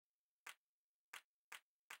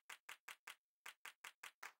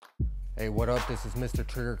Hey, what up? This is Mr.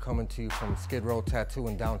 Trigger coming to you from Skid Row Tattoo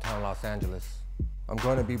in downtown Los Angeles. I'm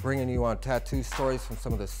going to be bringing you on tattoo stories from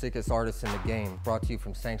some of the sickest artists in the game, brought to you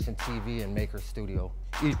from SanctionedTV and Maker Studio.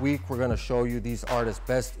 Each week, we're going to show you these artists'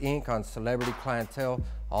 best ink on celebrity clientele,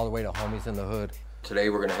 all the way to homies in the hood.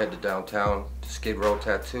 Today, we're going to head to downtown to Skid Row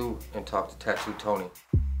Tattoo and talk to Tattoo Tony.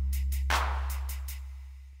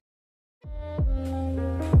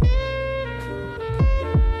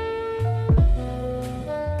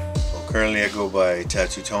 Currently I go by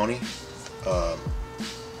Tattoo Tony,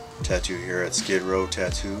 tattoo here at Skid Row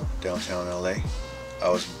Tattoo, downtown LA. I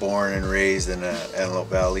was born and raised in Antelope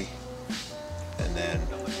Valley, and then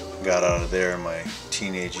got out of there in my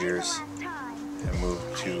teenage years and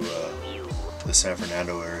moved to the San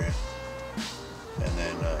Fernando area. And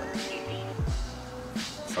then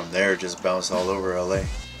from there just bounced all over LA.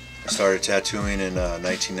 I started tattooing in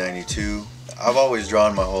 1992. I've always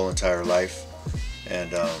drawn my whole entire life,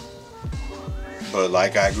 and but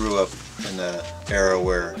like I grew up in the era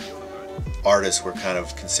where artists were kind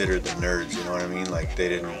of considered the nerds, you know what I mean? Like they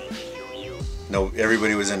didn't,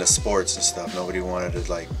 everybody was into sports and stuff. Nobody wanted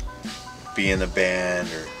to like be in the band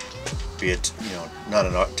or be not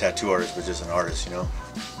a tattoo artist, but just an artist, you know?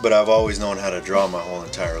 But I've always known how to draw my whole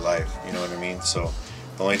entire life, you know what I mean? So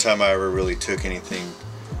the only time I ever really took anything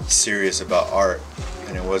serious about art,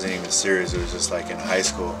 and it wasn't even serious, it was just like in high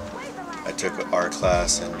school, I took an art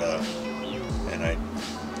class and I,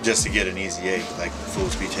 just to get an easy A, like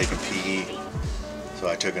fools be taking PE. So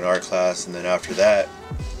I took an art class, and then after that,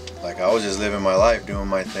 like I was just living my life, doing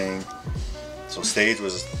my thing. So Stage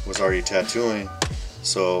was already tattooing,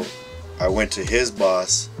 so I went to his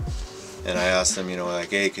boss and I asked him, like,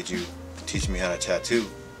 hey, could you teach me how to tattoo?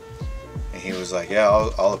 And he was like, yeah,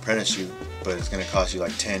 I'll apprentice you, but it's gonna cost you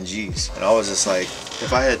like 10 G's. And I was just like,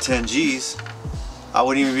 if I had 10 G's, I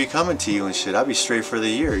wouldn't even be coming to you and shit. I'd be straight for the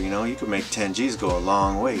year, You could make 10 G's go a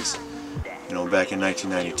long ways, back in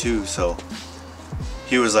 1992. So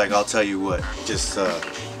he was like, I'll tell you what, just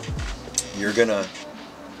you're gonna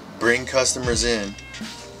bring customers in,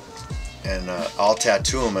 and I'll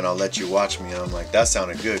tattoo them and I'll let you watch me. And I'm like, that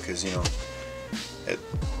sounded good, because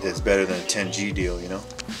it's better than a 10 G deal,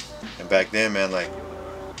 And back then, man, like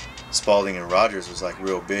Spalding and Rogers was like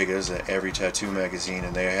real big. It was in every tattoo magazine,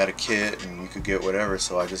 and they had a kit and you could get whatever.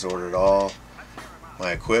 So I just ordered all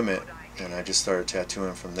my equipment and I just started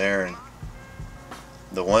tattooing from there. And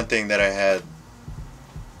the one thing that I had,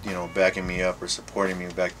 backing me up or supporting me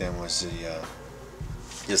back then was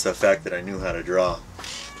just the fact that I knew how to draw.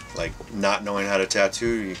 Like, not knowing how to tattoo,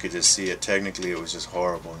 you could just see it. Technically, it was just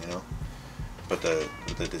horrible, But the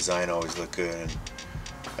design always looked good. And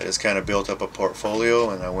I just kind of built up a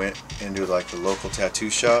portfolio, and I went into like the local tattoo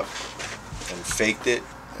shop and faked it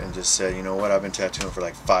and just said, you know what, I've been tattooing for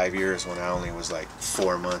like 5 years, when I only was like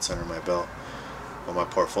 4 months under my belt. But my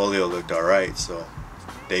portfolio looked alright, so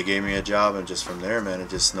they gave me a job, and just from there, man, it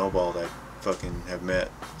just snowballed. I fucking have met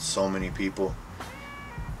so many people,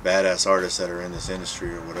 badass artists that are in this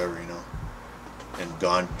industry or whatever,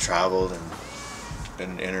 and traveled and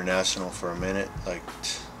been international for a minute. Like,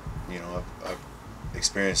 I've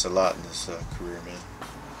experienced a lot in this career, man.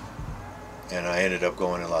 And I ended up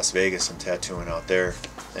going to Las Vegas and tattooing out there,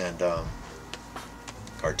 and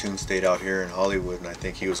Cartoon stayed out here in Hollywood, and I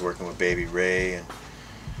think he was working with Baby Ray and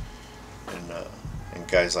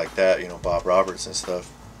guys like that, Bob Roberts and stuff.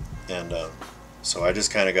 And so I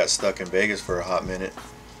just kind of got stuck in Vegas for a hot minute,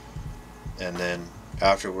 and then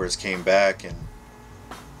afterwards came back, and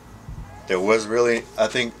there was really, I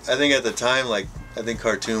think at the time, like, I think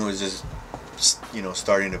Cartoon was just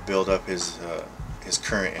starting to build up his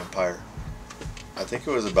current empire. I think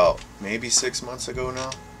it was about maybe 6 months ago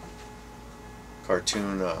now.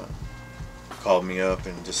 Cartoon called me up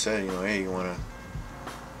and just said, hey,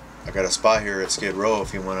 I got a spot here at Skid Row.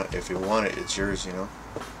 If you want it, it's yours,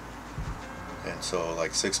 And so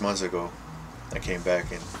like 6 months ago, I came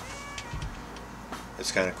back, and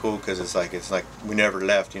it's kind of cool because it's like we never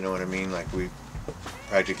left. You know what I mean? Like, we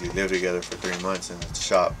practically lived together for 3 months in the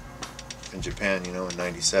shop in Japan, in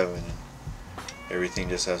 '97, and everything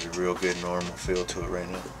just has a real good normal feel to it right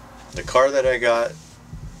now. The car that I got,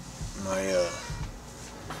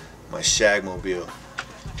 my Shagmobile,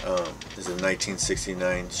 is a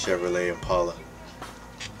 1969 Chevrolet Impala.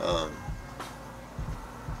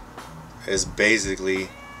 It's basically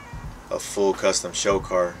a full custom show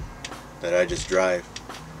car that I just drive,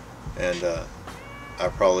 and the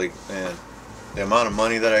amount of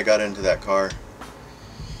money that I got into that car,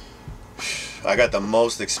 I got the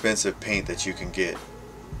most expensive paint that you can get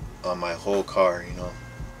on my whole car,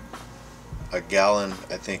 A gallon,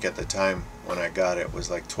 I think at the time when I got it,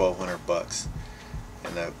 was like $1,200.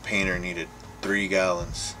 and the painter needed 3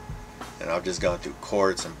 gallons, and I've just gone through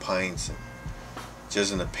quarts and pints, and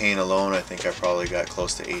just in the paint alone I think I probably got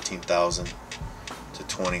close to $18,000 to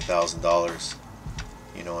 $20,000,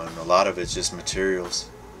 you know, and a lot of it's just materials.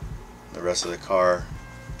 The rest of the car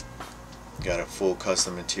got a full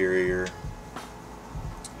custom interior,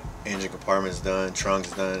 engine compartment's done,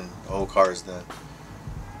 trunk's done, the whole car's done.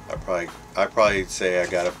 I probably say I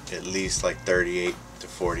got at least like $38,000 to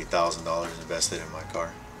 $40,000 invested in my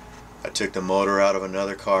car. I took the motor out of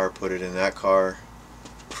another car, put it in that car,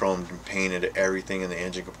 chromed and painted everything in the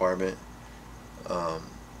engine compartment,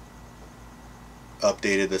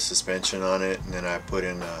 updated the suspension on it, and then I put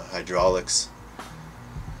in hydraulics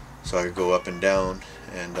so I could go up and down,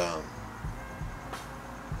 and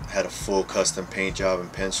had a full custom paint job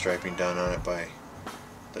and pinstriping done on it by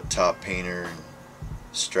the top painter and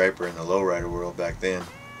striper in the lowrider world back then,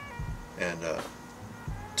 and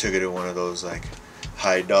took it to one of those like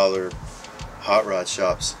high dollar hot rod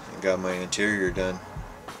shops and got my interior done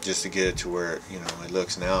just to get it to where, you know, it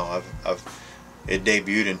looks now. It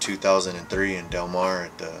debuted in 2003 in Del Mar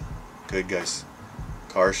at the Good Guys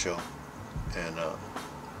car show, and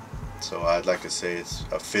so I'd like to say it's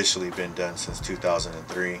officially been done since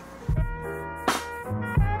 2003.